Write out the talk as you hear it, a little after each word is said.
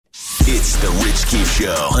It's the Rich Keefe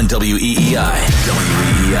Show on WEEI.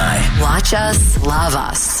 WEEI. Watch us, love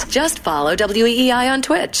us. Just follow WEEI on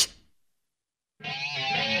Twitch.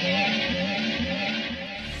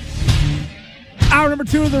 Hour number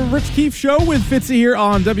 2 of the Rich Keefe Show with Fitzy here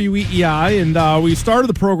on WEEI. And we started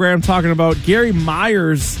the program talking about Gary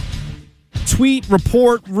Myers' tweet,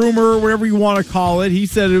 report, rumor, whatever you want to call it. He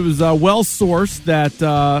said it was well-sourced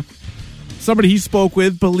that somebody he spoke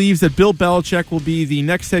with believes that Bill Belichick will be the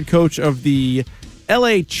next head coach of the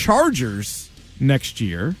LA Chargers next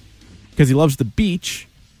year because he loves the beach.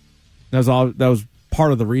 That was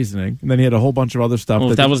part of the reasoning. And then he had a whole bunch of other stuff. Well,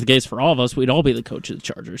 if that was the case for all of us, we'd all be the coach of the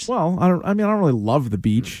Chargers. Well, I don't really love the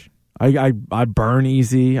beach. I burn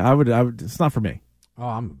easy. I would. It's not for me. Oh,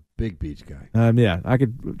 I'm a big beach guy. Yeah, I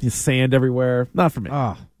could just sand everywhere. Not for me.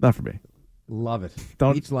 Oh, not for me. Love it.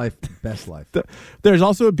 Don't, beach life, best life. There's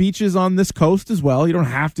also beaches on this coast as well. You don't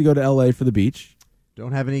have to go to LA for the beach.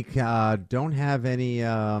 Don't have any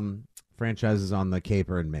franchises on the Cape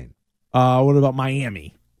or in Maine. What about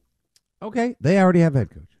Miami? Okay, they already have a head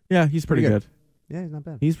coach. Yeah, he's pretty good. Yeah, he's not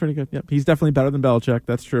bad. He's pretty good. Yep, he's definitely better than Belichick.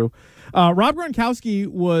 That's true. Rob Gronkowski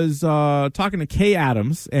was talking to Kay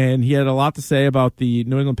Adams, and he had a lot to say about the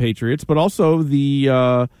New England Patriots, but also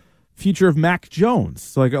the future of Mac Jones.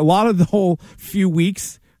 So, like, a lot of the whole few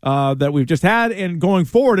weeks that we've just had, and going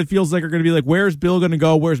forward, it feels like are going to be like, where's Bill going to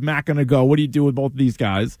go? Where's Mac going to go? What do you do with both of these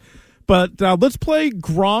guys? But let's play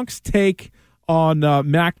Gronk's take on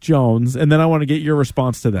Mac Jones, and then I want to get your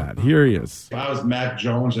response to that. Here he is. If I was Mac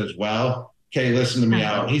Jones as well, okay, listen to me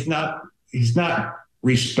out. He's not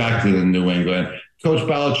respected in New England. Coach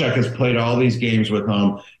Belichick has played all these games with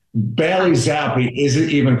him. Bailey Zappi isn't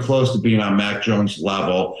even close to being on Mac Jones'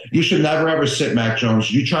 level. You should never, ever sit Mac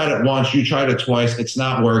Jones. You tried it once. You tried it twice. It's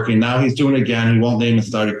not working. Now he's doing it again. He won't name a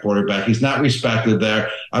starting quarterback. He's not respected there.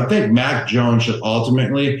 I think Mac Jones should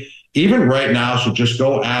ultimately, even right now, should just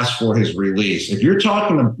go ask for his release. If you're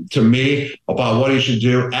talking to me about what he should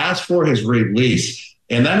do, ask for his release.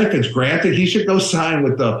 And then if it's granted, he should go sign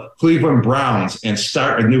with the Cleveland Browns and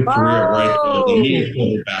start a new career right there. They need a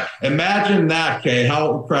quarterback. Imagine that, Kay.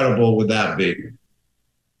 How incredible would that be?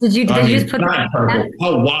 Did you just put that?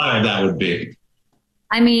 How wild that would be.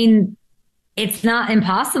 I mean, it's not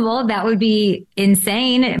impossible. That would be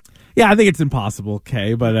insane. Yeah, I think it's impossible,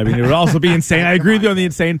 Kay, but I mean, it would also be insane. I agree with you on the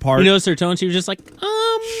insane part. You notice her tone? She was just like,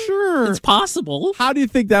 sure, it's possible. How do you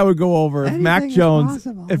think that would go over if Mac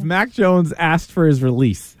Jones asked for his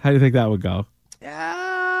release? How do you think that would go?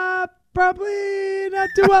 Probably not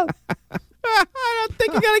too well. I don't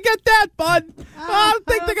think you're gonna get that, bud. I don't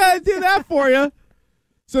think they're gonna do that for you.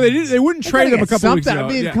 So they wouldn't trade him a couple weeks ago. I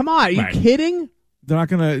mean, come on, are you kidding? They're not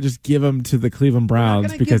going to just give him to the Cleveland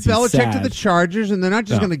Browns because he's Belichick sad. to the Chargers, and they're not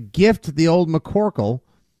just going to gift the old McCorkle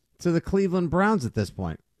to the Cleveland Browns at this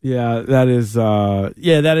point. Yeah, that is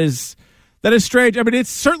strange. I mean,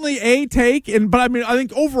 it's certainly a take, but I mean, I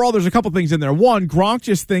think overall there's a couple things in there. One, Gronk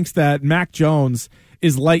just thinks that Mac Jones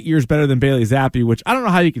is light years better than Bailey Zappi, which I don't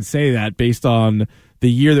know how you can say that based on the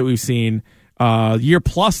year that we've seen, year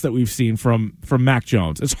plus that we've seen from Mac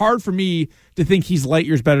Jones. It's hard for me to think he's light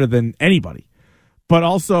years better than anybody. But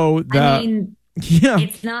also,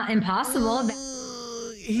 it's not impossible.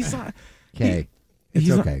 He's not. Okay, it's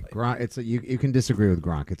okay. Gronk, you can disagree with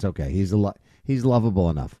Gronk. It's okay. He's lovable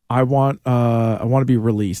enough. I want to be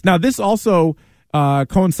released. Now, this also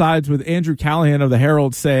coincides with Andrew Callahan of the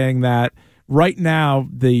Herald saying that right now,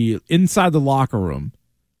 inside the locker room,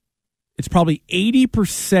 it's probably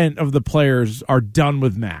 80% of the players are done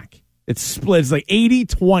with Mac. It's split. It's like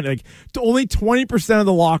 80-20. Like only 20% of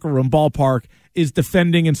the locker room ballpark is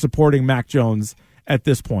defending and supporting Mac Jones at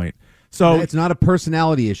this point. So it's not a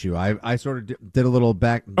personality issue. I sort of did a little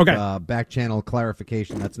back channel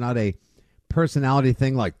clarification. That's not a personality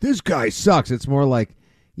thing like this guy sucks. It's more like,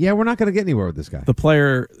 yeah, we're not going to get anywhere with this guy. The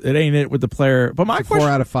player, it ain't it with the player. But my question, 4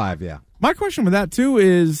 out of 5, yeah. My question with that too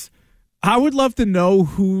is, I would love to know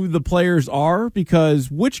who the players are, because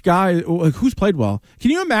which guy, who's played well.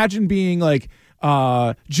 Can you imagine being like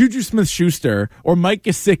Juju Smith-Schuster or Mike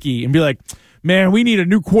Gesicki and be like, man, we need a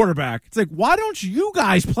new quarterback. It's like, why don't you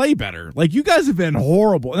guys play better? Like, you guys have been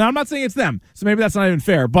horrible. And I'm not saying it's them, so maybe that's not even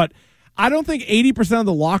fair, but I don't think 80% of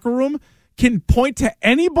the locker room can point to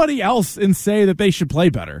anybody else and say that they should play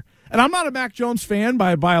better. And I'm not a Mac Jones fan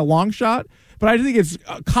by a long shot, but I think it's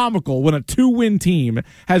comical when a 2-win team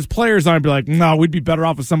has players on and be like, no, we'd be better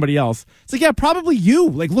off with somebody else. It's like, yeah, probably you.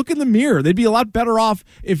 Like, look in the mirror. They'd be a lot better off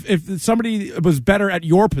if somebody was better at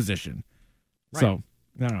your position. Right. So,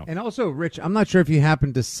 I don't know. And also, Rich, I'm not sure if you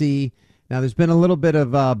happen to see, now there's been a little bit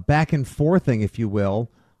of back and forthing, if you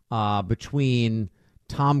will, between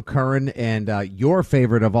Tom Curran and your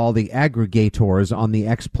favorite of all the aggregators on the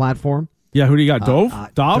X platform. Yeah, who do you got?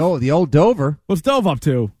 Dove? Dove? The old Dover. What's Dove up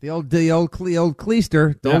to? The old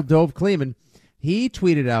Cleister, old Dove Kleeman. He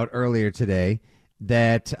tweeted out earlier today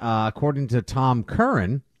that according to Tom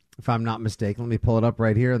Curran, if I'm not mistaken, let me pull it up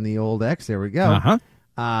right here on the old X. There we go.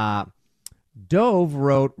 Dove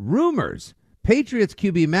wrote, rumors. Patriots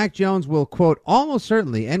QB Mac Jones will, quote, almost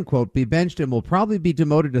certainly, end quote, be benched and will probably be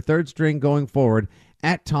demoted to third string going forward,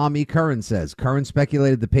 at Tommy Curran says. Curran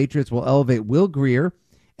speculated the Patriots will elevate Will Grier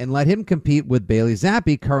and let him compete with Bailey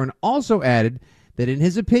Zappi. Curran also added that in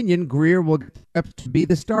his opinion, Grier will get up to be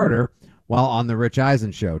the starter while on the Rich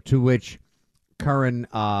Eisen show, to which Curran,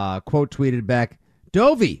 quote, tweeted back,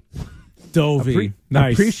 Dovey.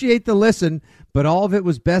 Nice. Appreciate the listen, but all of it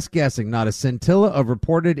was best guessing. Not a scintilla of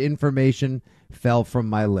reported information fell from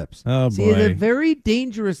my lips. Oh, See, boy. it's a very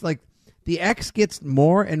dangerous, like, the X gets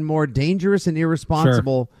more and more dangerous and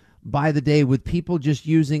irresponsible by the day with people just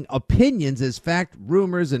using opinions as fact,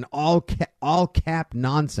 rumors, and all cap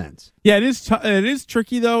nonsense. Yeah, it is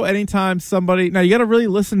tricky, though, anytime somebody... Now, you got to really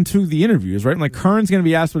listen to the interviews, right? Like, Curran's going to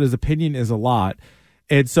be asked what his opinion is a lot.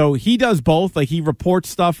 And so he does both. Like, he reports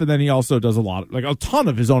stuff, and then he also does a ton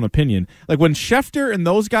of his own opinion. Like, when Schefter and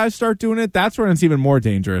those guys start doing it, that's when it's even more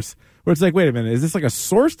dangerous. Where it's like, wait a minute, is this like a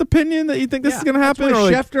sourced opinion that you think this is going to happen? That's why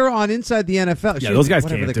or Schefter on Inside the NFL. Yeah, those guys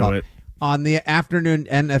can't do it. On the afternoon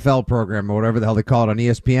NFL program, or whatever the hell they call it on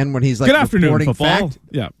ESPN, when he's like, good afternoon, reporting football. Fact,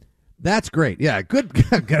 yeah. That's great. Yeah, good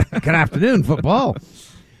afternoon, football.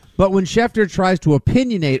 But when Schefter tries to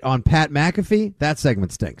opinionate on Pat McAfee, that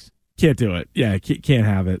segment stinks. Can't do it. Yeah, can't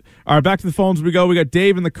have it. All right, back to the phones we go. We got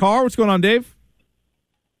Dave in the car. What's going on, Dave?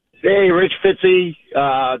 Hey, Rich Fitzy,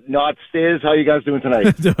 Not Stiz. How you guys doing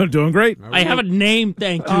tonight? Doing great. I have a name,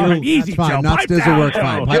 thank you. Oh, easy, fine. Joe. Not Pipe Stiz down, works Joe.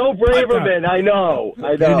 fine. Joe Braverman, I know.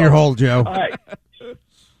 Get in your hole, Joe. All right.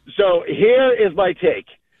 So here is my take.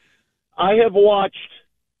 I have watched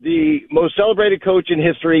the most celebrated coach in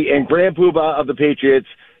history and Grand Poobah of the Patriots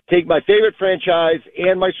take my favorite franchise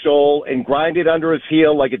and my soul and grind it under his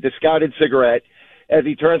heel like a discarded cigarette as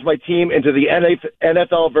he turns my team into the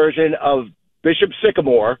NFL version of Bishop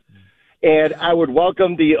Sycamore. And I would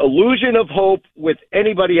welcome the illusion of hope with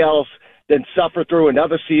anybody else than suffer through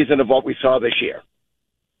another season of what we saw this year.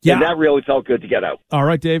 Yeah. And that really felt good to get out. All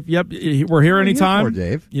right, Dave. Yep, we're here anytime. Here for,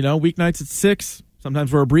 Dave. You know, weeknights at 6.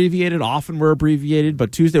 Sometimes we're abbreviated. Often we're abbreviated.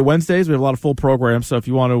 But Tuesday, Wednesdays, we have a lot of full programs. So if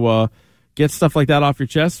you want to get stuff like that off your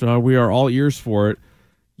chest, we are all ears for it.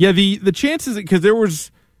 Yeah, the chances, because there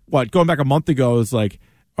was, going back a month ago, is like,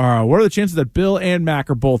 what are the chances that Bill and Mac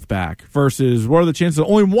are both back versus what are the chances that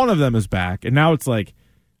only one of them is back? And now it's like,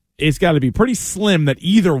 it's got to be pretty slim that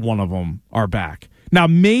either one of them are back. Now,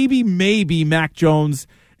 maybe Mac Jones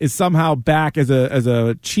is somehow back as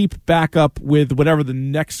a cheap backup with whatever the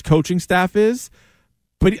next coaching staff is.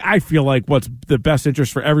 But I feel like what's the best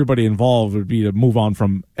interest for everybody involved would be to move on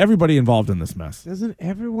from everybody involved in this mess. Doesn't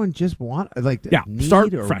everyone just want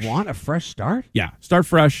start fresh. Want a fresh start? Yeah, start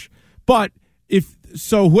fresh. But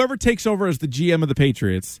whoever takes over as the GM of the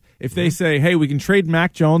Patriots, if they say, hey, we can trade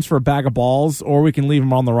Mac Jones for a bag of balls or we can leave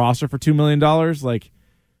him on the roster for $2 million, like,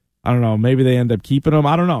 I don't know, maybe they end up keeping him.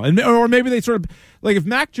 I don't know. Or maybe they sort of, like, if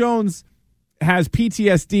Mac Jones has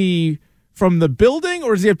PTSD from the building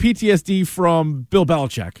or does he have PTSD from Bill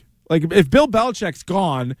Belichick? Like, if Bill Belichick's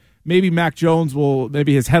gone, maybe Mac Jones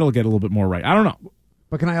maybe his head will get a little bit more right. I don't know.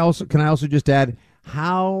 But can I also just add,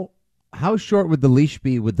 how short would the leash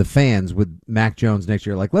be with the fans with Mac Jones next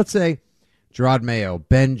year? Like, let's say Gerard Mayo,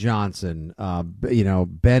 Ben Johnson,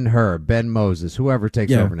 Ben Hur, Ben Moses, whoever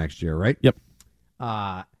takes over next year, right? Yep.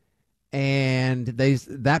 And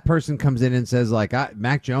that person comes in and says, like,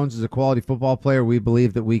 Mac Jones is a quality football player. We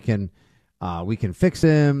believe that we can fix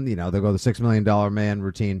him. You know, they'll go the $6 million man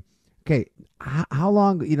routine. Okay, how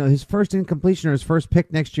long? You know, his first incompletion or his first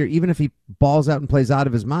pick next year, even if he balls out and plays out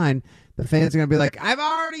of his mind, the fans are going to be like, I've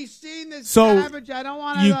already seen this garbage. I don't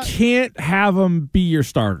want to. You can't have him be your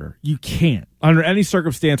starter. You can't. Under any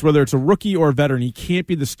circumstance, whether it's a rookie or a veteran, he can't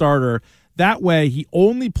be the starter. That way, he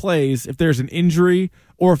only plays if there's an injury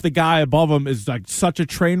or if the guy above him is like such a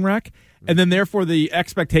train wreck. And then, therefore, the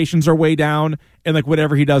expectations are way down and like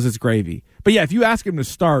whatever he does is gravy. But yeah, if you ask him to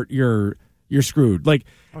start, you're screwed. Like,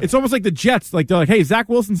 it's almost like the Jets. Like, they're like, hey, Zach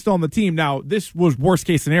Wilson's still on the team. Now, this was worst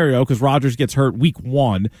case scenario because Rodgers gets hurt week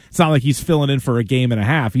 1. It's not like he's filling in for a game and a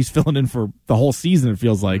half. He's filling in for the whole season, it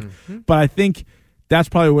feels like. Mm-hmm. But I think that's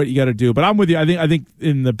probably what you got to do. But I'm with you. I think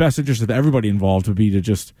in the best interest of everybody involved would be to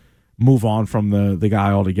just move on from the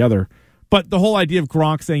guy altogether. But the whole idea of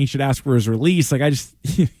Gronk saying he should ask for his release, like,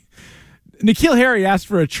 N'Keal Harry asked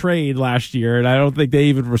for a trade last year, and I don't think they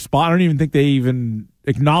even respond. I don't even think they even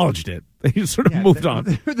acknowledged it. They just sort of moved on.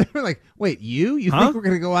 They were like, wait, you think we're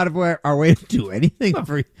going to go out of our way to do anything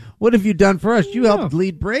for you? What have you done for us? You helped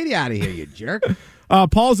lead Brady out of here, you jerk.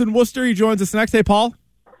 Paul's in Worcester. He joins us next. Hey, Paul.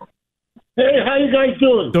 Hey, how you guys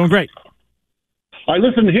doing? Doing great. All right,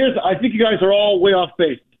 listen, I think you guys are all way off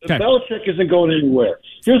base. Okay. Belichick isn't going anywhere.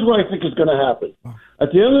 Here's what I think is going to happen.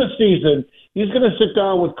 At the end of the season, he's going to sit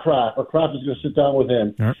down with Kraft, or Kraft is going to sit down with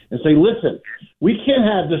him and say, listen, we can't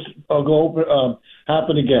have this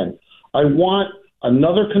happen again. I want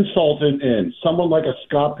another consultant in, someone like a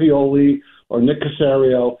Scott Pioli or Nick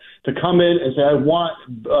Caserio, to come in and say,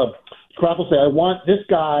 Kraft will say, I want this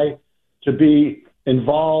guy to be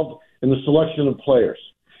involved in the selection of players.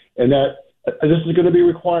 And that this is going to be a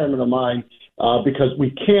requirement of mine because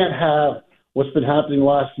we can't have what's been happening the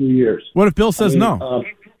last few years. What if Bill says no?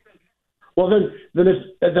 Well, then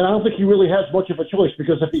I don't think he really has much of a choice,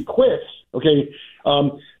 because if he quits,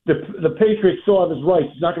 the Patriots still have his rights.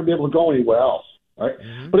 He's not going to be able to go anywhere else. Right?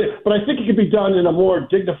 Mm-hmm. But I think it could be done in a more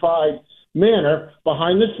dignified manner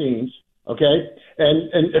behind the scenes. Okay,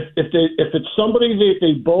 and if it's somebody that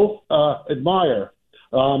they both admire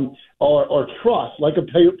or trust, like a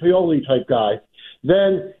Pioli type guy,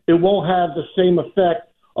 then it won't have the same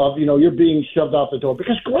effect of you're being shoved out the door,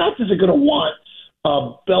 because Kraft isn't going to want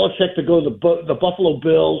Belichick to go to the Buffalo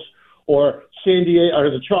Bills or San Diego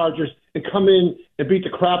or the Chargers and come in and beat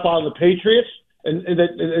the crap out of the Patriots. And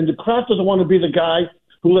the Kraft doesn't want to be the guy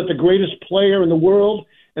who let the greatest player in the world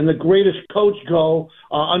and the greatest coach go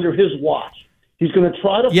under his watch. He's going to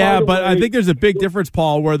try to find but I think there's a big difference,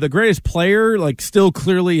 Paul, where the greatest player still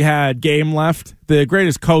clearly had game left. The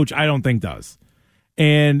greatest coach, I don't think, does.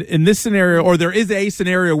 And in this scenario, or there is a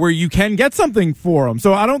scenario where you can get something for them.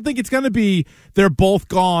 So I don't think it's going to be they're both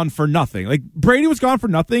gone for nothing. Like, Brady was gone for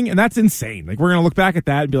nothing, and that's insane. Like, we're going to look back at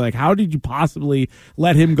that and be like, how did you possibly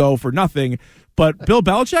let him go for nothing? But Bill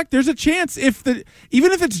Belichick, there's a chance even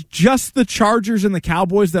if it's just the Chargers and the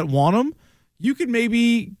Cowboys that want him, you could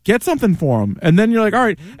maybe get something for him. And then you're like, all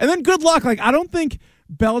right. And then good luck. Like, I don't think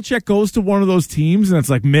Belichick goes to one of those teams and it's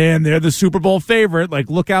like, man, they're the Super Bowl favorite. Like,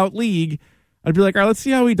 look out, league. I'd be like, all right, let's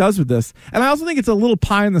see how he does with this. And I also think it's a little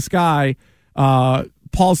pie in the sky,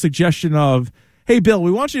 Paul's suggestion of, hey, Bill,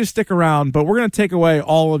 we want you to stick around, but we're going to take away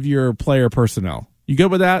all of your player personnel. You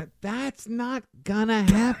good with that? That's not going to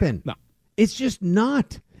happen. No. It's just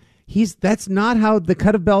not. That's not how the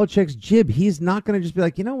cut of Belichick's jib. He's not going to just be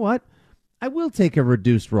like, you know what? I will take a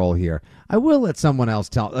reduced role here. I will let someone else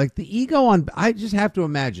tell. Like, the ego on, I just have to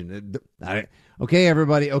imagine. Okay,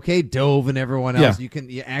 everybody. Okay, Dove and everyone else. Yeah.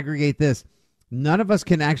 You aggregate this. None of us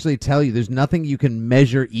can actually tell you. There's nothing you can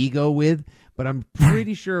measure ego with, but I'm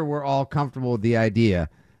pretty sure we're all comfortable with the idea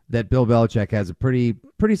that Bill Belichick has a pretty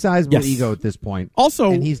sizable ego at this point.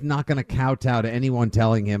 Also, and he's not going to kowtow to anyone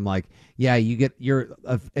telling him, like, yeah, you're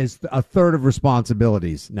a third of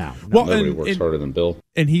responsibilities now. Well, nobody works harder than Bill.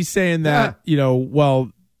 And he's saying that,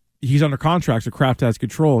 he's under contract, so Kraft has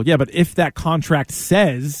control. Yeah, but if that contract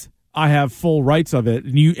says I have full rights of it,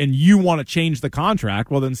 and you want to change the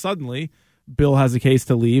contract, well, then suddenly Bill has a case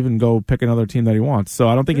to leave and go pick another team that he wants. So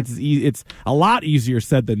I don't think it's a lot easier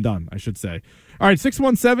said than done, I should say. All right,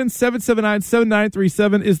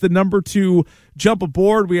 617-779-7937 is the number to jump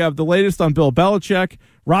aboard. We have the latest on Bill Belichick.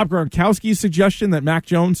 Rob Gronkowski's suggestion that Mac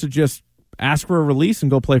Jones should just ask for a release and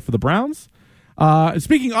go play for the Browns.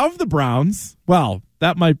 Speaking of the Browns, well,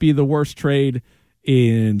 that might be the worst trade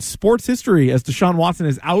in sports history, as Deshaun Watson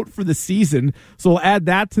is out for the season. So we'll add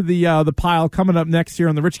that to the pile coming up next here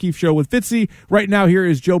on the Rich Keefe Show with Fitzy. Right now, here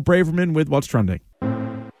is Joe Braverman with What's Trending.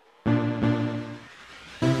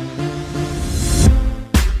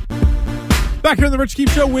 Back here on the Rich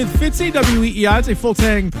Keefe Show with Fitzy, WEEI. It's a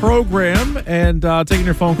full-tang program, and taking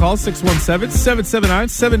your phone calls,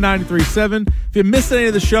 617-779-7937. If you missed any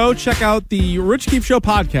of the show, check out the Rich Keefe Show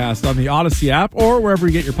podcast on the Odyssey app or wherever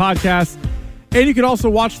you get your podcasts. And you can also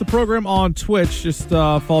watch the program on Twitch. Just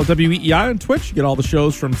follow WEEI on Twitch. You get all the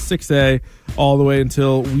shows from 6A all the way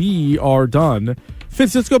until we are done.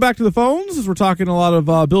 Fitz, let's go back to the phones as we're talking a lot of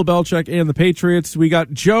Bill Belichick and the Patriots. We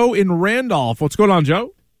got Joe in Randolph. What's going on,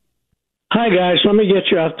 Joe? Hi, guys. Let me get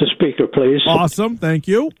you off the speaker, please. Awesome. Thank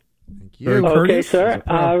you. Very okay, courteous. sir.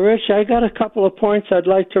 Rich, I got a couple of points I'd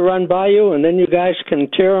like to run by you, and then you guys can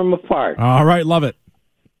tear them apart. All right. Love it.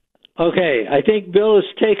 Okay. I think Bill has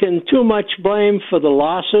taken too much blame for the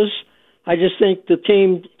losses. I just think the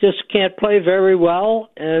team just can't play very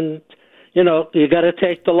well, and, you got to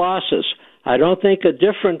take the losses. I don't think a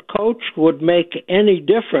different coach would make any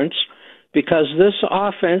difference because this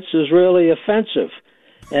offense is really offensive.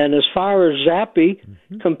 And as far as Zappe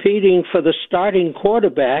competing for the starting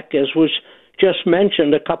quarterback, as was just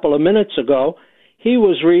mentioned a couple of minutes ago, he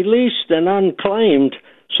was released and unclaimed,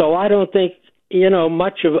 so I don't think,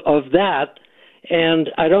 much of that, and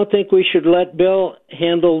I don't think we should let Bill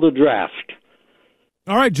handle the draft.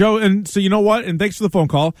 All right, Joe, and so you know what? And thanks for the phone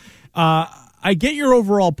call. I get your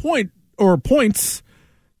overall point or points,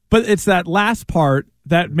 but it's that last part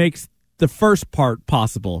that makes the first part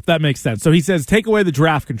possible, if that makes sense. So he says, take away the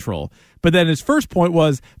draft control. But then his first point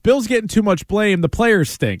was, Bill's getting too much blame. The players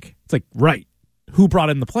stink. It's like, right. Who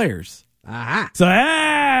brought in the players? Aha. So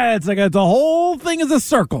it's like the whole thing is a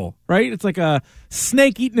circle, right? It's like a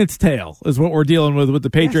snake eating its tail is what we're dealing with the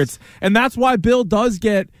Patriots. Yes. And that's why Bill does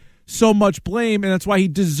get so much blame, and that's why he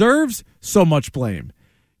deserves so much blame.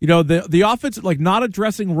 The offense, like not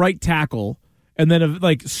addressing right tackle and then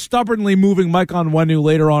like stubbornly moving Mike Onwenu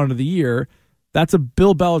later on in the year, that's a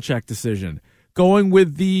Bill Belichick decision. Going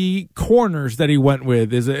with the corners that he went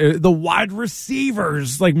with is the wide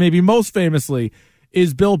receivers, like maybe most famously,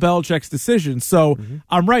 is Bill Belichick's decision. So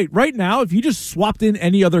I'm right. Right now, if you just swapped in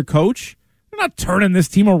any other coach, you're not turning this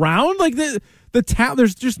team around. Like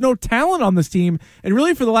there's just no talent on this team. And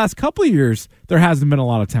really for the last couple of years, there hasn't been a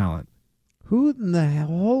lot of talent. Who in the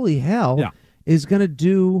holy hell is going to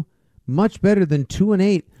do much better than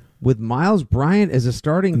 2-8 with Miles Bryant as a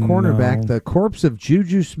starting cornerback, the corpse of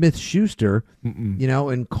Juju Smith-Schuster,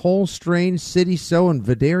 and Cole Strange, Sidney So, and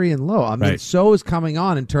Vidarian Lowe. I mean, So is coming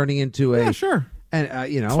on and turning into a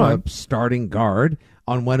starting guard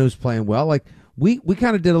on when who's playing well. Like we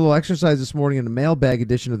kind of did a little exercise this morning in the mailbag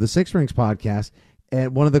edition of the Six Rings podcast,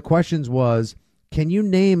 and one of the questions was, can you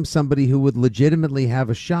name somebody who would legitimately have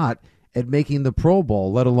a shot at making the Pro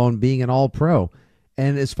Bowl, let alone being an All-Pro?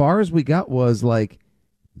 And as far as we got was like,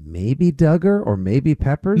 maybe Duggar or maybe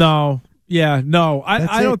Peppers? No. Yeah, no.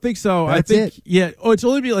 I don't think so. That's I think it. Yeah. Oh, it's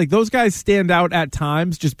only be like those guys stand out at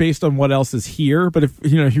times just based on what else is here. But if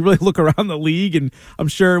you really look around the league, and I'm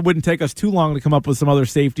sure it wouldn't take us too long to come up with some other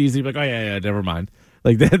safeties, you'd be like, oh yeah, never mind.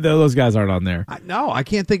 Like those guys aren't on there. I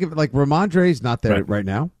can't think of it. Like Ramondre's not there right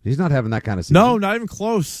now. He's not having that kind of season. No, not even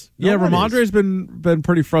close. Ramondre's been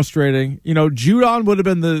pretty frustrating. Judon would have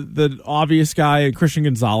been the obvious guy, and Christian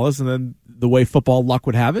Gonzalez, and then the way football luck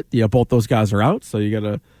would have it, both those guys are out, so you got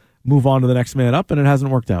to move on to the next man up, and it hasn't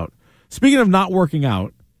worked out. Speaking of not working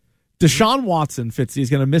out, Deshaun Watson, Fitzy, is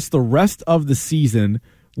going to miss the rest of the season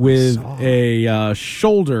with a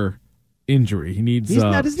shoulder injury. He needs.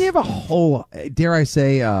 Doesn't he have a whole, dare I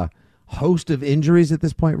say, host of injuries at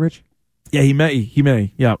this point, Rich? Yeah, he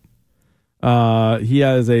may. Yep. He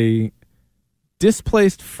has a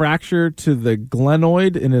displaced fracture to the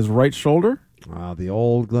glenoid in his right shoulder. The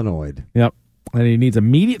old glenoid. Yep. And he needs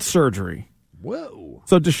immediate surgery. Whoa.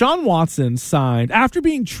 So Deshaun Watson signed, after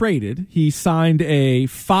being traded, he signed a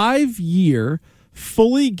 5-year,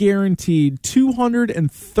 fully guaranteed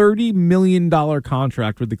 $230 million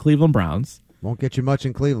contract with the Cleveland Browns. Won't get you much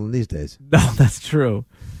in Cleveland these days. No, that's true.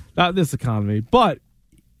 Not this economy. But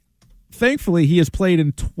thankfully, he has played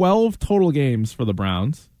in 12 total games for the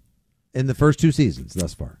Browns. In the first 2 seasons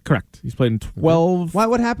thus far. Correct. He's played in 12.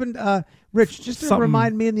 What happened, Rich, just to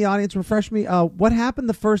remind me and the audience, refresh me, what happened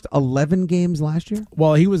the first 11 games last year?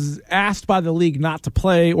 Well, he was asked by the league not to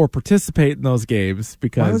play or participate in those games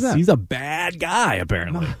because he's a bad guy,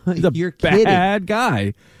 apparently. He's a bad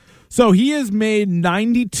guy. So he has made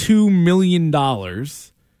 $92 million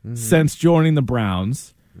since joining the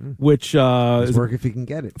Browns, which is work if he can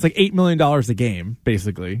get it. It's like $8 million a game,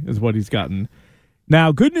 basically, is what he's gotten.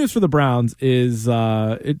 Now, good news for the Browns is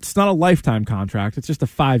it's not a lifetime contract. It's just a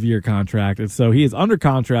 5-year contract. And so he is under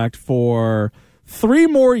contract for 3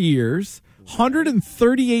 more years,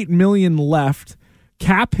 $138 million left,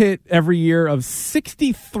 cap hit every year of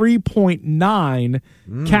 63.9,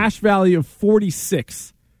 cash value of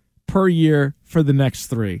 46 per year for the next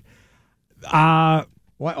 3.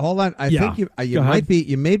 Hold on. I think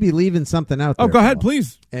you may be leaving something out there. Oh, go ahead,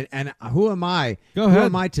 please. And who am I? Go ahead. Who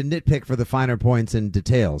am I to nitpick for the finer points and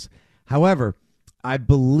details? However, I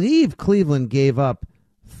believe Cleveland gave up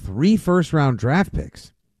 3 first-round draft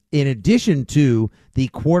picks in addition to the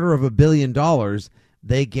 $250 million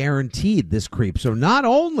they guaranteed this creep. So not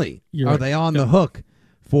only are they on the hook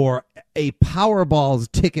for a Powerball's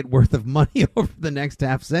ticket worth of money over the next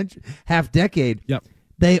half decade,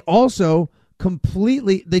 they also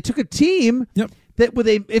they took a team that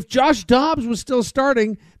if Josh Dobbs was still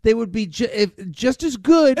starting, they would be just as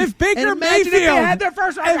good. If Baker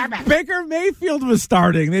Mayfield was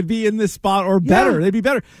starting, they'd be in this spot or better. They'd be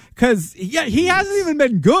better because he hasn't even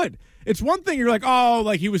been good. It's one thing you're like, oh,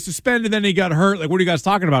 like he was suspended, then he got hurt. Like, what are you guys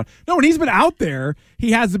talking about? No, when he's been out there,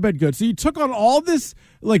 he hasn't been good. So you took on all this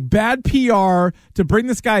like bad PR to bring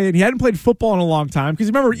this guy in. He hadn't played football in a long time because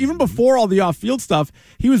remember, even before all the off-field stuff,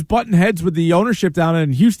 he was butting heads with the ownership down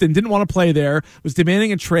in Houston. Didn't want to play there. Was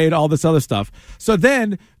demanding a trade. All this other stuff. So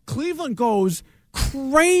then Cleveland goes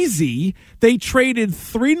crazy. They traded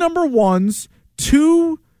 3 number ones,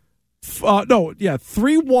 3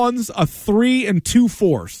 1s, a 3, and 2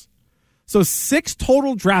 4s. So 6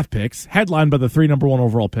 total draft picks, headlined by the 3 number 1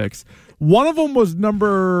 overall picks. One of them was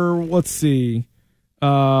number, 13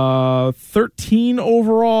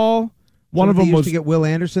 overall. One of them was to get Will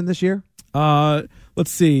Anderson this year.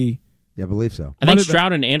 Let's see. Yeah, I believe so. I think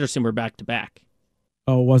Stroud and Anderson were back to back.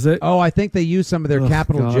 Oh, was it? Oh, I think they used some of their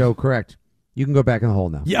capital, Joe. Correct. You can go back in the hole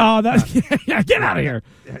now. Yeah, get out of here.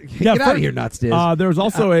 Get out of here, nuts, Diz. There was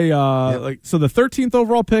also so the 13th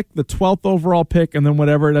overall pick, the 12th overall pick, and then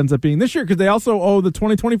whatever it ends up being this year, because they also owe the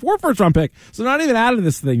 2024 first-round pick. So they're not even out of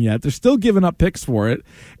this thing yet. They're still giving up picks for it,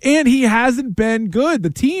 and he hasn't been good. The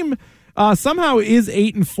team somehow is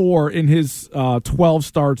 8-4 in his 12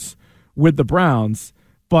 starts with the Browns,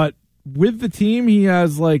 but with the team, he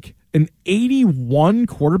has like an 81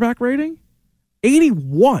 quarterback rating.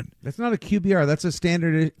 81. That's not a QBR. That's a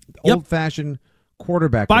standard, old-fashioned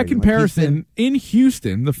quarterback. By rating. comparison, in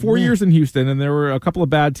Houston, the 4 years in Houston, and there were a couple of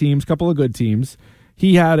bad teams, couple of good teams,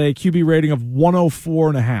 he had a QB rating of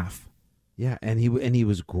 104.5. Yeah, and he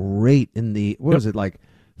was great in the, was it, like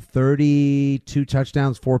 32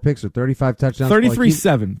 touchdowns, 4 picks, or 35 touchdowns?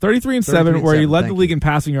 33-7. 33-7, where he led the league in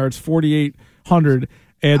passing yards, 4,800.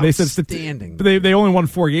 And they said they only won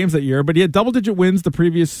 4 games that year, but he had double-digit wins the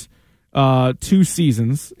previous 2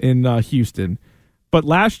 seasons in Houston. But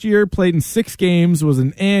last year played in 6 games, was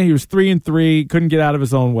he was 3-3, couldn't get out of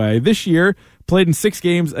his own way. This year played in 6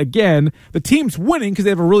 games again. The team's winning because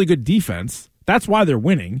they have a really good defense. That's why they're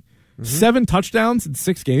winning. 7 touchdowns in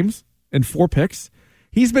 6 games and 4 picks.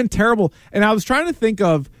 He's been terrible. And I was trying to think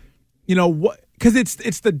of, what, because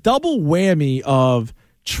it's the double whammy of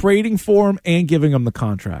trading for him and giving him the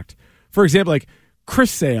contract. For example, like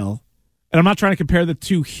Chris Sale. And I'm not trying to compare the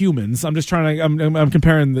two humans. I'm just trying to. I'm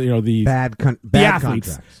comparing the bad athletes.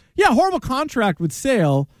 Contracts. Yeah, horrible contract with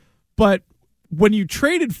Sale, but when you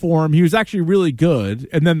traded for him, he was actually really good.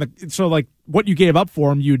 And then what you gave up for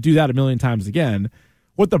him, you would do that a million times again.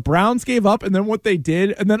 What the Browns gave up, and then what they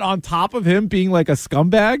did, and then on top of him being like a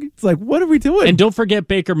scumbag, it's like, what are we doing? And don't forget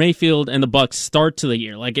Baker Mayfield and the Bucs start to the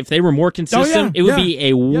year. Like if they were more consistent, it would be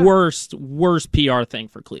a worse PR thing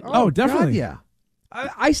for Cleveland. Oh, definitely. God, yeah.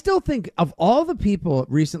 I still think of all the people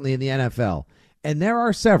recently in the NFL, and there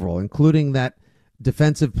are several, including that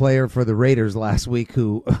defensive player for the Raiders last week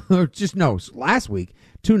last week,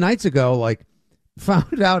 2 nights ago,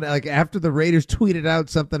 found out after the Raiders tweeted out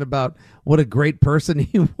something about what a great person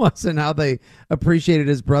he was and how they appreciated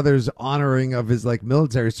his brother's honoring of his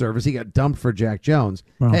military service. He got dumped for Jack Jones.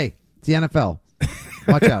 Wow. Hey, it's the NFL.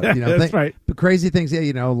 Watch out. That's right. Crazy things.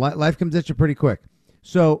 Yeah, life comes at you pretty quick.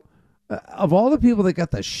 So, of all the people that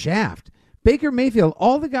got the shaft, Baker Mayfield,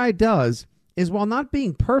 all the guy does is, while not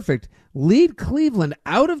being perfect, lead Cleveland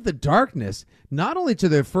out of the darkness, not only to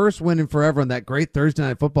their first win in forever in that great Thursday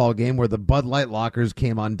night football game where the Bud Light lockers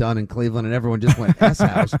came undone in Cleveland and everyone just went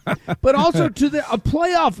S-house, but also to a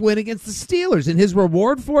playoff win against the Steelers, and his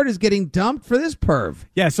reward for it is getting dumped for this perv.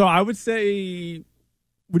 Yeah, so I would say,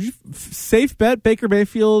 would you safe bet Baker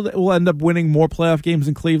Mayfield will end up winning more playoff games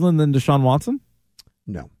in Cleveland than Deshaun Watson?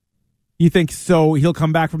 No. You think so? He'll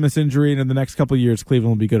come back from this injury, and in the next couple of years,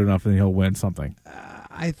 Cleveland will be good enough, and he'll win something.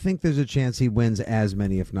 I think there's a chance he wins as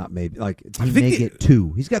many, if not maybe. He may get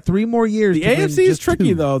 2. He's got 3 more years. The AFC is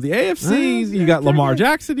tricky, though. The AFC, you got Lamar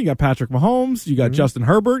Jackson, you got Patrick Mahomes, you got Justin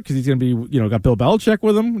Herbert because he's going to be, got Bill Belichick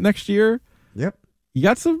with him next year. Yep. You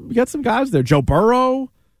got some guys there. Joe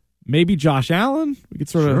Burrow, maybe Josh Allen. We could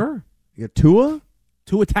sort of. Sure. You got Tua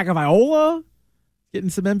Tagovailoa. Getting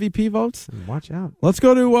some MVP votes. Watch out. Let's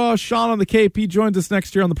go to Sean on the Cape. He joins us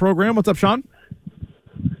next year on the program. What's up, Sean?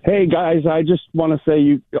 Hey, guys. I just want to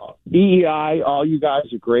say EEI, all you guys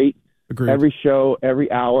are great. Agreed. Every show, every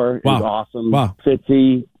hour is awesome. Wow.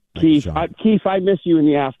 Fitzy. Keith, I miss you in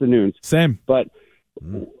the afternoons. Same. But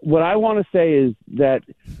what I want to say is that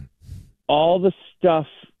all the stuff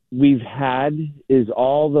we've had is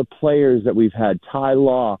all the players that we've had. Ty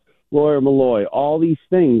Law, Lawyer Malloy, all these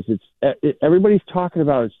things. Everybody's talking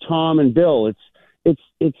about it's Tom and Bill. It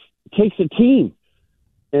takes a team,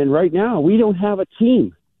 and right now we don't have a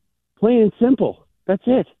team. Plain and simple. That's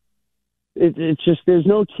it. It's just there's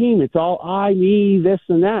no team. It's all I, me, this,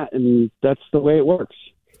 and that, and that's the way it works.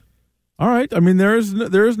 All right. I mean, there is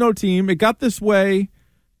no team. It got this way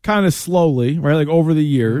kind of slowly, right? Like over the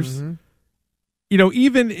years. Mm-hmm.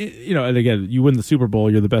 And again, you win the Super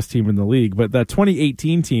Bowl, you're the best team in the league, but that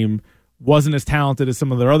 2018 team wasn't as talented as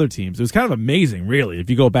some of their other teams. It was kind of amazing, really, if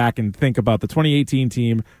you go back and think about the 2018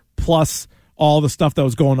 team plus all the stuff that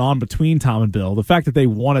was going on between Tom and Bill. The fact that they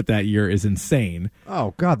won it that year is insane.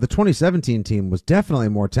 Oh, God, the 2017 team was definitely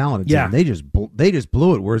a more talented team. Yeah. They just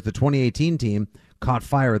blew it, whereas the 2018 team caught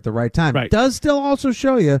fire at the right time. Right. It does still also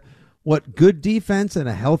show you what good defense and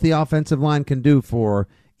a healthy offensive line can do for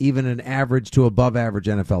even an average to above average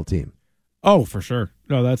NFL team. Oh, for sure.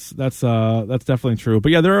 No, that's definitely true.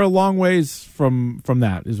 But yeah, there are a long ways from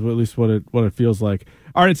that. Is at least what it feels like.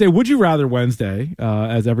 All right, say would you rather Wednesday,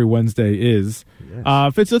 as every Wednesday is.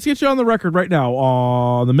 Yes. Fitz, let's get you on the record right now.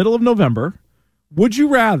 On the middle of November, would you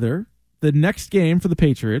rather the next game for the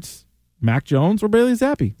Patriots, Mac Jones or Bailey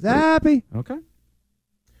Zappi? Zappi. Okay.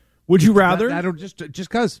 Would you rather? Just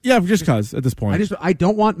because. Yeah, just because at this point. I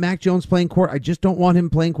don't want Mac Jones playing I just don't want him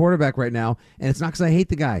playing quarterback right now, and it's not because I hate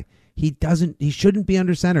the guy. He shouldn't be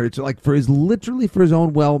under center. It's like literally for his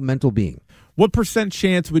own mental being. What %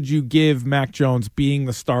 chance would you give Mac Jones being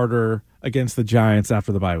the starter against the Giants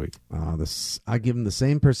after the bye week? I give him the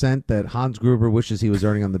same % that Hans Gruber wishes he was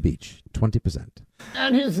earning on the beach, 20%.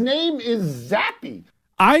 And his name is Zappi.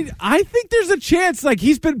 I think there's a chance. Like,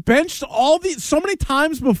 he's been benched so many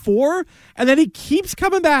times before, and then he keeps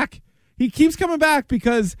coming back. He keeps coming back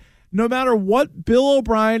because no matter what Bill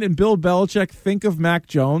O'Brien and Bill Belichick think of Mac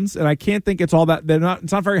Jones, and I can't think it's not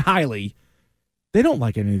very highly. They don't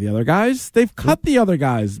like any of the other guys. They've cut the other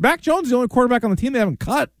guys. Mac Jones is the only quarterback on the team they haven't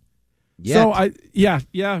cut. Yet. So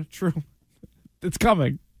yeah, true. It's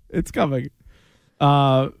coming.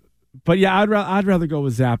 But yeah, I'd rather go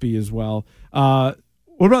with Zappi as well.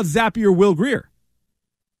 What about Zappi or Will Grier?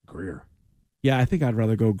 Grier. Yeah, I think I'd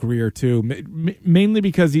rather go Grier too, mainly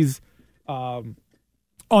because he's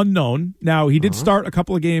unknown. Now, he did start a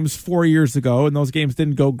couple of games 4 years ago, and those games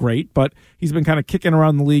didn't go great, but he's been kind of kicking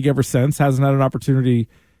around the league ever since, hasn't had an opportunity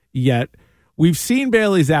yet. We've seen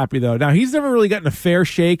Bailey Zappi, though. Now, he's never really gotten a fair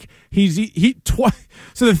shake.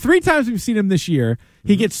 So the 3 times we've seen him this year,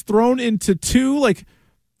 he gets thrown into 2,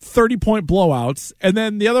 30-point blowouts, and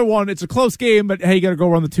then the other one, it's a close game, but hey, you got to go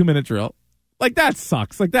run the 2-minute drill. That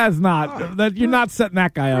sucks. That is not you're not setting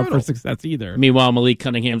that guy up for success either. Meanwhile, Malik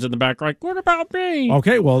Cunningham's in the back, what about me?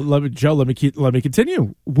 Okay, well, let me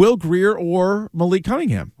continue. Will Grier or Malik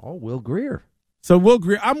Cunningham? Oh, Will Grier. So Will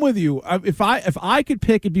Grier, I'm with you. If I could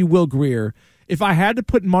pick, it'd be Will Grier. If I had to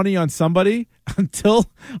put money on somebody until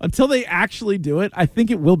they actually do it, I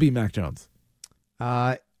think it will be Mac Jones.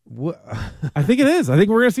 I think it is. I think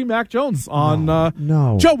we're going to see Mac Jones on.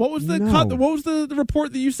 No, Joe, what was the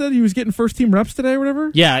report that you said he was getting first team reps today or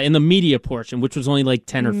whatever? Yeah, in the media portion, which was only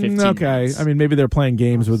 10 or 15. Okay, minutes. I mean maybe they're playing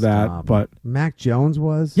games with that, but Mac Jones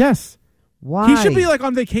was. Yes. Why? He should be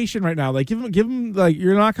on vacation right now. Give him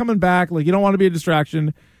you're not coming back. You don't want to be a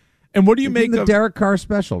distraction. And what do you make the of Derek Carr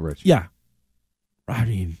special, Rich? Yeah, I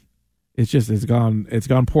mean. It's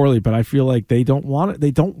gone poorly, but I feel like they don't want it.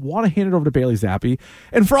 They don't want to hand it over to Bailey Zappi.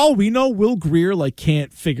 And for all we know, Will Grier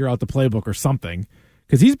can't figure out the playbook or something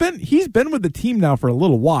because he's been with the team now for a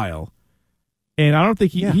little while, and I don't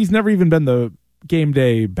think he's never even been the game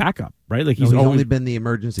day backup, right? He's always only been the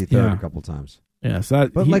emergency third a couple times. Yeah, so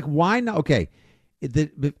why not? Okay,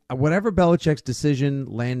 whatever Belichick's decision,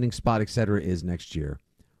 landing spot, etc., is next year.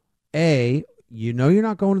 You're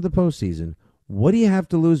not going to the postseason. What do you have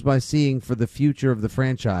to lose by seeing for the future of the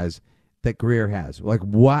franchise that Grier has?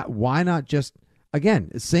 Why not just,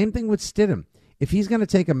 again, same thing with Stidham. If he's going to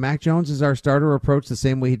take a Mac Jones as our starter approach the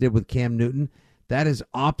same way he did with Cam Newton, that is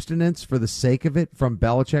obstinance for the sake of it from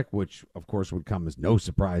Belichick, which, of course, would come as no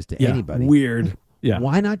surprise to anybody. Weird. Yeah.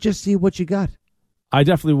 Why not just see what you got? I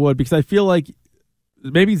definitely would, because I feel like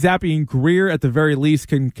maybe Zappi and Grier at the very least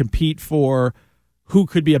can compete for who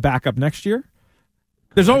could be a backup next year.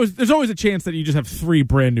 There's always a chance that you just have 3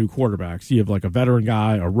 brand new quarterbacks. You have a veteran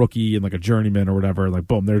guy, a rookie, and a journeyman or whatever.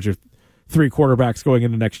 Boom, there's your 3 quarterbacks going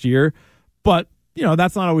into next year. But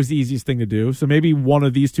that's not always the easiest thing to do. So maybe one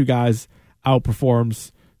of these 2 guys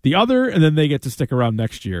outperforms the other, and then they get to stick around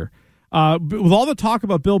next year. With all the talk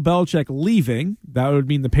about Bill Belichick leaving, that would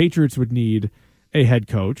mean the Patriots would need a head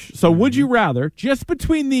coach. So would you rather, just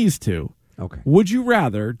between these 2, would you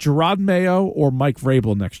rather Gerard Mayo or Mike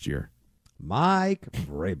Vrabel next year? Mike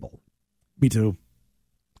Vrabel. Me too.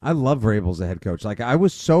 I love Vrabel as a head coach. I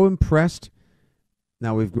was so impressed.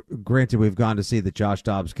 Now, we've gone to see that Josh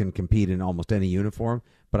Dobbs can compete in almost any uniform,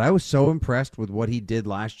 but I was so impressed with what he did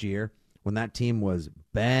last year when that team was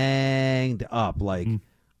banged up.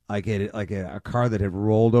 like a car that had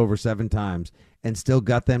rolled over 7 times and still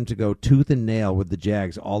got them to go tooth and nail with the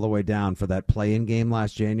Jags all the way down for that play-in game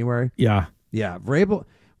last January. Yeah. Yeah,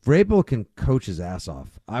 Vrabel can coach his ass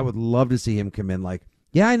off. I would love to see him come in like,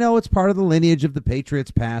 yeah, I know it's part of the lineage of the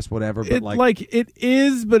Patriots past, whatever, but it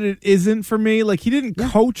is, but it isn't for me. Like, he didn't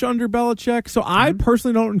coach under Belichick, so I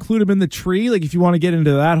personally don't include him in the tree. Like, if you want to get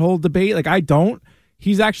into that whole debate, like, I don't.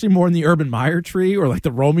 He's actually more in the Urban Meyer tree or like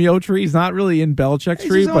the Romeo tree. He's not really in Belichick's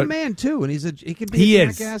tree. He's his own man too, and he can be a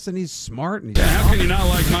jackass, and he's smart. And how can you not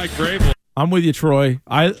like Mike Vrabel? I'm with you, Troy.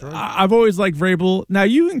 I've always liked Vrabel. Now,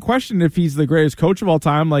 you can question if he's the greatest coach of all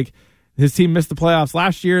time. Like, his team missed the playoffs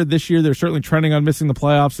last year. This year, they're certainly trending on missing the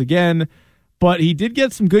playoffs again. But he did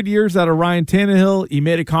get some good years out of Ryan Tannehill. He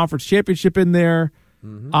made a conference championship in there.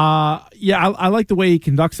 I like the way he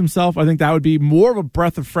conducts himself. I think that would be more of a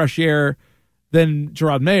breath of fresh air than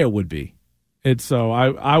Gerard Mayo would be. So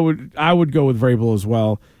I would go with Vrabel as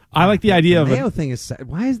well. I like the idea of the Mayo thing is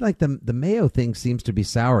why is like the Mayo thing seems to be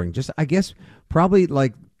souring. Just I guess probably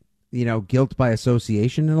like guilt by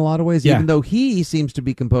association in a lot of ways. Even though he seems to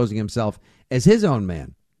be composing himself as his own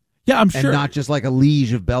man. Yeah, I'm sure, and not just like a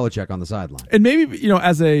liege of Belichick on the sideline. And maybe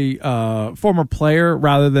as a former player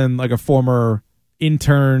rather than like a former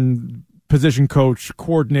intern, position coach,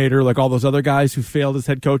 coordinator, like all those other guys who failed as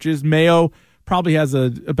head coaches, Mayo probably has a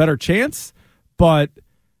better chance, but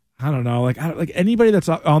I don't know. Like anybody that's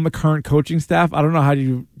on the current coaching staff, I don't know how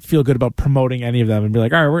you feel good about promoting any of them and be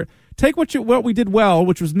like, all right, take what we did well,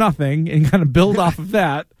 which was nothing, and kind of build off of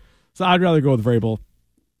that. So I'd rather go with Vrabel.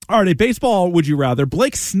 All right, a baseball would you rather?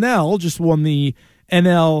 Blake Snell just won the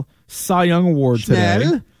NL Cy Young Award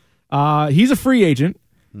today. He's a free agent.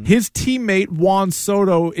 His teammate Juan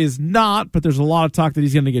Soto is not, but there's a lot of talk that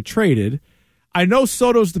he's going to get traded. I know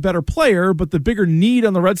Soto's the better player, but the bigger need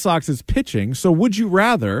on the Red Sox is pitching. So would you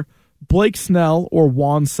rather Blake Snell or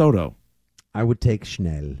Juan Soto? I would take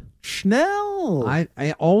Snell. Snell.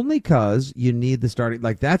 I only because you need the starting.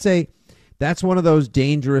 Like that's one of those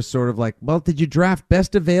dangerous sort of like, well, did you draft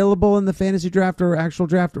best available in the fantasy draft or actual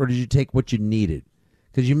draft, or did you take what you needed?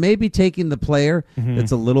 Because you may be taking the player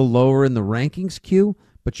that's a little lower in the rankings queue,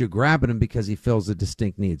 but you're grabbing him because he fills a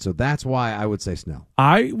distinct need. So that's why I would say Snell.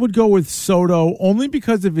 I would go with Soto only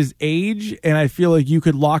because of his age, and I feel like you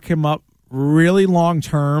could lock him up really long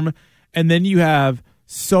term, and then you have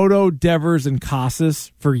Soto, Devers, and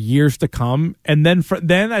Casas for years to come. And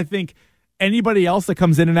then I think anybody else that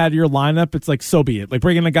comes in and out of your lineup, it's like, so be it. Like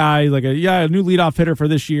bringing a guy like a new leadoff hitter for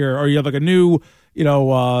this year, or you have like a new,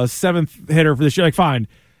 seventh hitter for this year, like fine.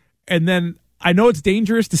 And then I know it's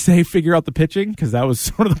dangerous to say figure out the pitching because that was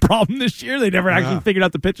sort of the problem this year. They never actually figured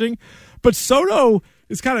out the pitching. But Soto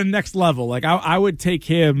is kind of next level. Like I would take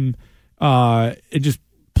him and just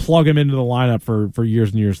plug him into the lineup for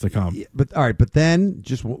years and years to come. Yeah, but all right, but then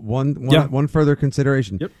just one further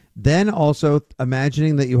consideration. Yep. Then also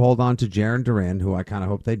imagining that you hold on to Jarren Duran, who I kind of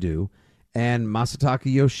hope they do, and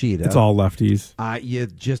Masataka Yoshida. It's all lefties.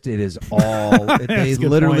 It is all. They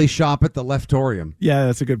literally shop at the leftorium. Yeah,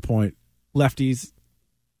 that's a good point. Lefties.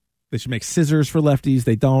 They should make scissors for lefties.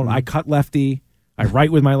 They don't. I cut lefty. I write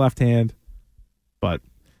with my left hand. But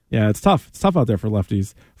yeah, it's tough. It's tough out there for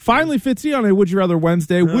lefties. Finally, Fitzy, on a Would You Rather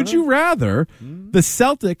Wednesday. Would you rather the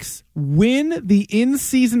Celtics win the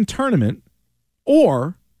in-season tournament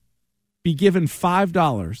or be given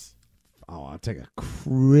 $5? Oh, I'll take a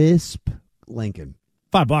crisp Lincoln.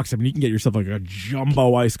 $5. I mean, you can get yourself like a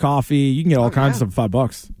jumbo iced coffee. You can get all kinds of stuff for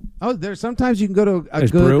 $5. Oh, there's sometimes you can go to a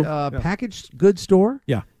good packaged goods store.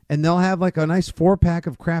 Yeah. And they'll have like a nice 4-pack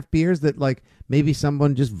of craft beers that like maybe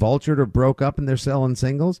someone just vultured or broke up and they're selling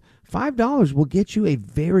singles. $5 will get you a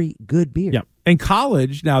very good beer. Yeah. In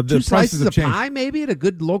college, now the 2 prices slices have changed. of pie maybe at a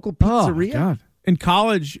good local pizzeria. Oh, God. In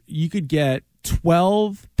college, you could get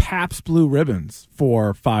 12 Pabst Blue Ribbons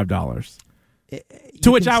for $5.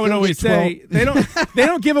 To which I would always say they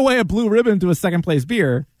don't give away a blue ribbon to a second place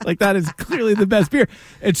beer. Like that is clearly the best beer.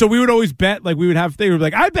 And so we would always bet, like they would be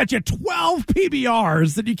like, I bet you 12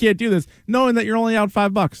 PBRs that you can't do this, knowing that you're only out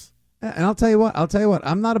 $5. And I'll tell you what,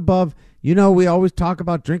 I'm not above, we always talk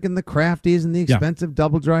about drinking the crafties and the expensive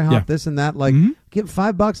double dry hop, this and that. Like give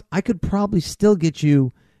 $5, I could probably still get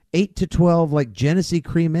you 8 to 12 like Genesee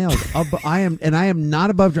cream ales. I am not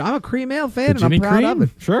above. I'm a cream ale fan, and I'm proud of it.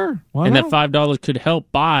 Sure, and that $5 could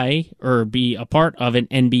help buy or be a part of an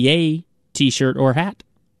NBA T-shirt or hat.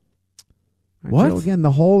 What? Joe, again,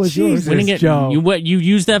 the whole is yours. Joe. You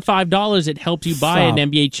use that $5, it helps you buy an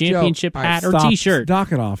NBA championship hat or T-shirt.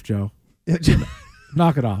 Knock it off, Joe.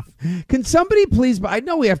 Knock it off. Can somebody please? I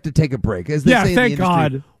know we have to take a break. As they say in the thank industry.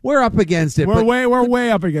 God. We're up against it. We're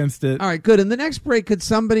way up against it. All right, good. In the next break, could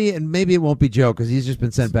somebody, and maybe it won't be Joe because he's just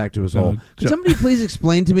been sent back to his hole. Could somebody please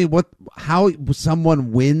explain to me how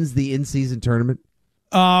someone wins the in-season tournament?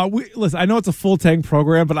 Listen, I know it's a full tank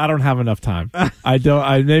program, but I don't have enough time.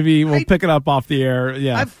 Maybe we'll pick it up off the air.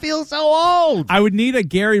 Yeah, I feel so old. I would need a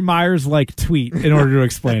Gary Myers like tweet in order to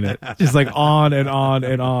explain it. Just like on and on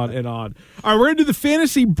and on and on. All right, we're gonna do the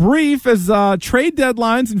fantasy brief as trade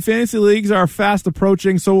deadlines in fantasy leagues are fast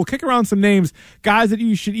approaching. So we'll kick around some names, guys that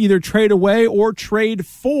you should either trade away or trade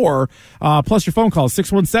for. Plus your phone calls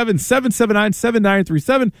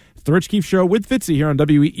 617-779-7937. It's the Rich Keefe Show with Fitzy here on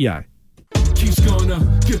WEEI. Keeps gonna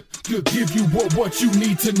give you what you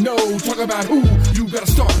need to know. Talk about who you gotta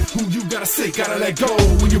start, who you gotta say, gotta let go.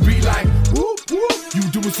 When you be like, whoop, whoop, you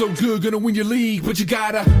doing so good, gonna win your league, but you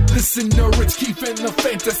gotta listen to Rich Keefe in the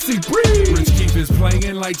fantasy brief. Rich Keefe is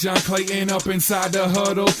playing like John Clayton up inside the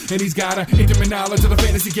huddle, and he's got an intimate knowledge of the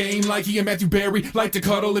fantasy game, like he and Matthew Berry like to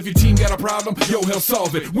cuddle. If your team got a problem, yo, he'll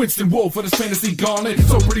solve it. Winston Wolf for this fantasy gauntlet,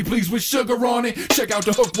 so pretty pleased with sugar on it. Check out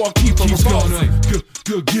the hook while Keefe is gonna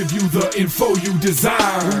give you the info you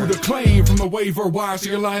desire. Who to claim from the waiver wire, so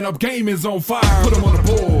your lineup game is on fire. Put them on the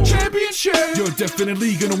board. Championship. You're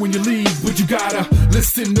definitely gonna win your league, but you gotta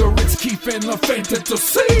listen to Rich Keefe and the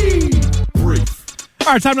fantasy brief. All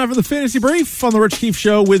right, time now for the fantasy brief on the Rich Keefe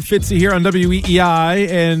Show with Fitzy here on WEEI.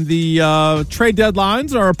 And the trade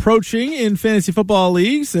deadlines are approaching in fantasy football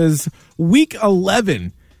leagues as Week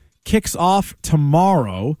 11 kicks off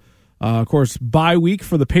tomorrow. Of course, bye week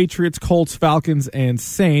for the Patriots, Colts, Falcons, and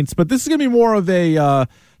Saints. But this is going to be more of a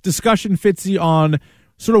discussion, Fitzy, on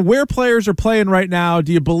sort of where players are playing right now.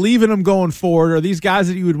 Do you believe in them going forward? Are these guys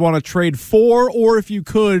that you would want to trade for? Or if you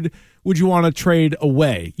could, would you want to trade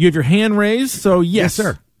away? You have your hand raised, so yes,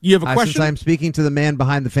 sir. You have a question? Since I'm speaking to the man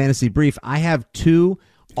behind the fantasy brief, I have two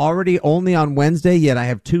already only on Wednesday, yet I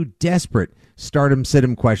have two desperate start-em,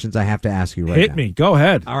 sit-em questions I have to ask you right now. Hit me. Go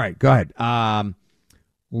ahead. All right, go ahead.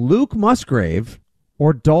 Luke Musgrave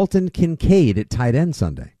or Dalton Kincaid at tight end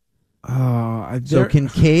Sunday? So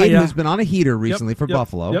Kincaid, who's been on a heater recently for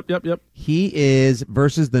Buffalo. Yep. He is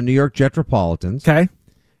versus the New York Jetropolitans. Okay.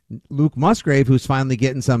 Luke Musgrave, who's finally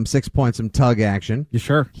getting some 6 points, some tug action. You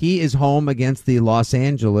sure? He is home against the Los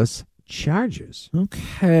Angeles Chargers.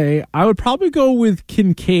 Okay. I would probably go with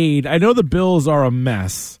Kincaid. I know the Bills are a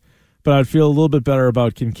mess, but I'd feel a little bit better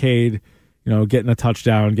about Kincaid, getting a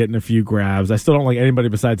touchdown, getting a few grabs. I still don't like anybody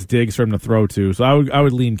besides Diggs for him to throw to, so I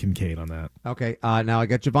would lean Kincaid on that. Okay, now I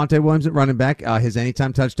got Javonte Williams at running back. His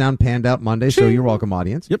anytime touchdown panned out Monday, so you're welcome,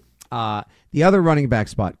 audience. Yep. The other running back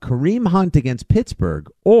spot, Kareem Hunt against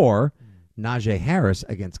Pittsburgh or Najee Harris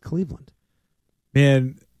against Cleveland.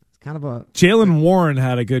 Man, it's kind of a... Jalen Warren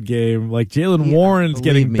had a good game. Like, Jalen Warren's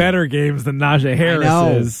getting better games than Najee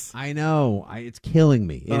Harris is. I know. It's killing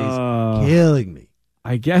me. It is killing me.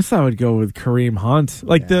 I guess I would go with Kareem Hunt.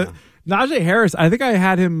 The Najee Harris, I think I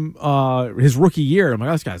had him his rookie year. I'm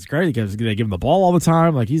like, this guy's great. They give him the ball all the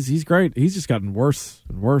time. Like, he's great. He's just gotten worse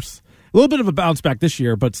and worse. A little bit of a bounce back this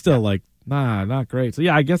year, but still, not great. So,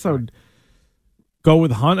 yeah, I guess I would go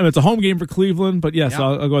with Hunt. I mean, it's a home game for Cleveland, but yes,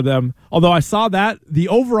 I'll go with them. Although I saw that the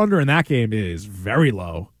over-under in that game is very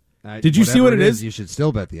low. Did you see what it is? You should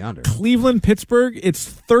still bet the under. Cleveland-Pittsburgh, it's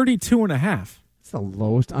 32.5. The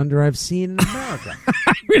lowest under I've seen in America.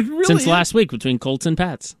 Really since last week between Colts and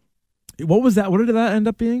Pats. What was that? What did that end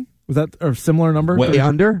up being? Was that a similar number? The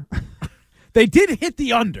under? They did hit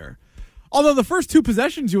the under. Although the first two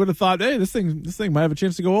possessions, you would have thought, hey, this thing might have a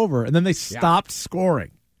chance to go over, and then they stopped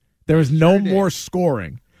scoring. There was no more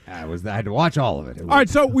scoring. I had to watch all of it. All right,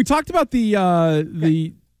 so we talked about the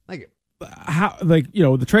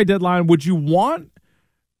trade deadline. Would you want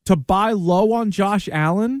to buy low on Josh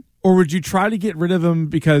Allen? Or would you try to get rid of him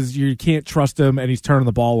because you can't trust him and he's turning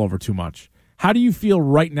the ball over too much? How do you feel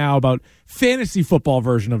right now about fantasy football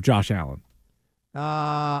version of Josh Allen?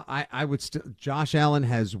 I would still. Josh Allen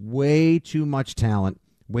has way too much talent,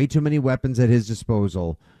 way too many weapons at his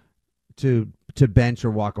disposal to bench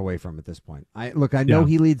or walk away from at this point. I know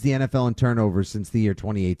he leads the NFL in turnovers since the year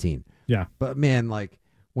 2018. Yeah, but man,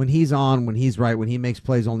 when he's on, when he's right, when he makes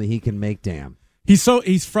plays only he can make, damn.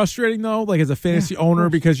 He's frustrating though, as a fantasy owner,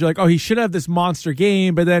 because you're like, oh, he should have this monster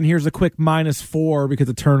game, but then here's a quick -4 because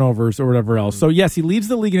of turnovers or whatever else. So yes, he leads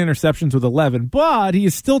the league in interceptions with 11, but he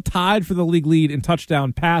is still tied for the league lead in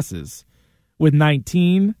touchdown passes with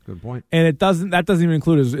 19. Good point. And that doesn't even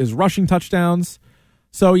include his rushing touchdowns.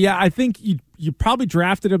 So yeah, I think you probably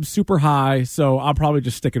drafted him super high. So I'm probably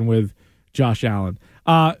just sticking with Josh Allen.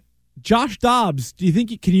 Josh Dobbs, do you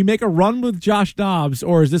think can you make a run with Josh Dobbs,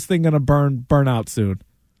 or is this thing going to burn out soon?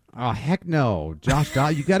 Oh, heck no. Josh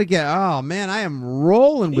Dobbs, you got to get, oh, man, I am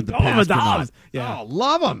rolling with the Dobbs. Yeah. Oh,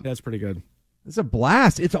 love him. That's pretty good. It's a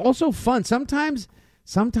blast. It's also fun. Sometimes,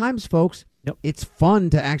 folks, it's fun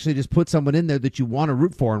to actually just put someone in there that you want to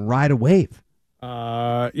root for and ride a wave.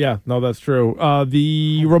 Yeah, no, that's true.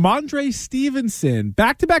 The Ramondre Stevenson,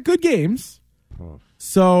 back-to-back good games.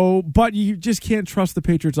 So, but you just can't trust the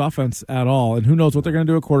Patriots offense at all. And who knows what they're going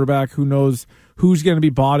to do at quarterback. Who knows who's going to be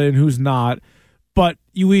bought in, who's not. But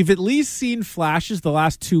we've at least seen flashes the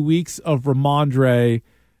last 2 weeks of Ramondre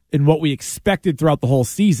in what we expected throughout the whole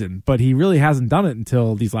season. But he really hasn't done it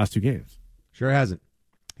until these last 2 games. Sure hasn't.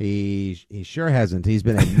 He sure hasn't. He's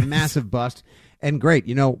been a massive bust. And great,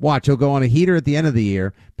 watch, he'll go on a heater at the end of the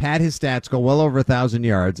year, pad his stats, go well over 1,000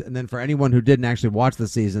 yards, and then for anyone who didn't actually watch the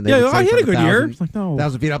season, they would say he had a good year. It's like, no.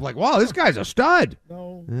 1,000 feet up, like, wow, this guy's a stud.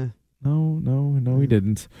 No, he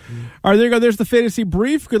didn't. All right, there you go. There's the fantasy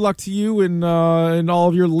brief. Good luck to you in all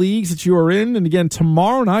of your leagues that you are in. And again,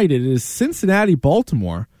 tomorrow night it is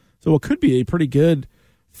Cincinnati-Baltimore, so it could be a pretty good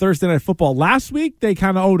Thursday Night Football. Last week, they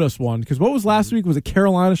kind of owed us one, because what was last week? Was it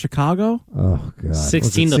Carolina-Chicago? Oh, God.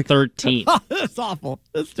 16-13. That's awful.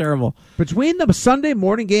 That's terrible. Between the Sunday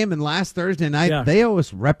morning game and last Thursday night, they owe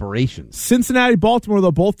us reparations. Cincinnati-Baltimore,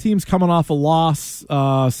 though, both teams coming off a loss.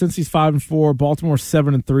 Cincy's 5-4, Baltimore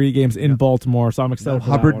 7-3 games in Baltimore, so I'm excited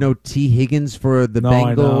for Hubbard, that one. no T. Higgins for the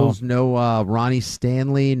Bengals, no Ronnie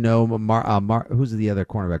Stanley, no who's the other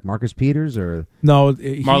cornerback? Marcus Peters or no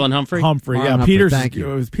Marlon Humphrey? Marlon Peters. Thank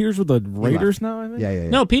you. Is Peters with the Raiders now, I think? Yeah.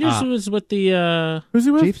 No, Peters was with the who's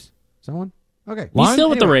he with? Chiefs? Someone? Okay. He's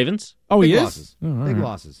still with the Ravens. Oh, he is? Losses. Big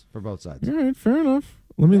losses for both sides. All right, fair enough.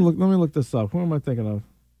 Let me look this up. Who am I thinking of?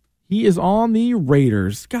 He is on the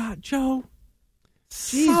Raiders. God, Joe.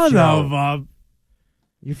 Son of a...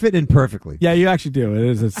 You fit in perfectly. Yeah, you actually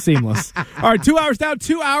do. It's seamless. All right, 2 hours down,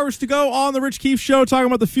 2 hours to go on the Rich Keefe Show, talking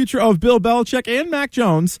about the future of Bill Belichick and Mac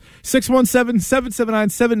Jones.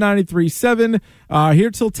 617-779-7937.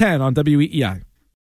 Here till 10 on WEEI.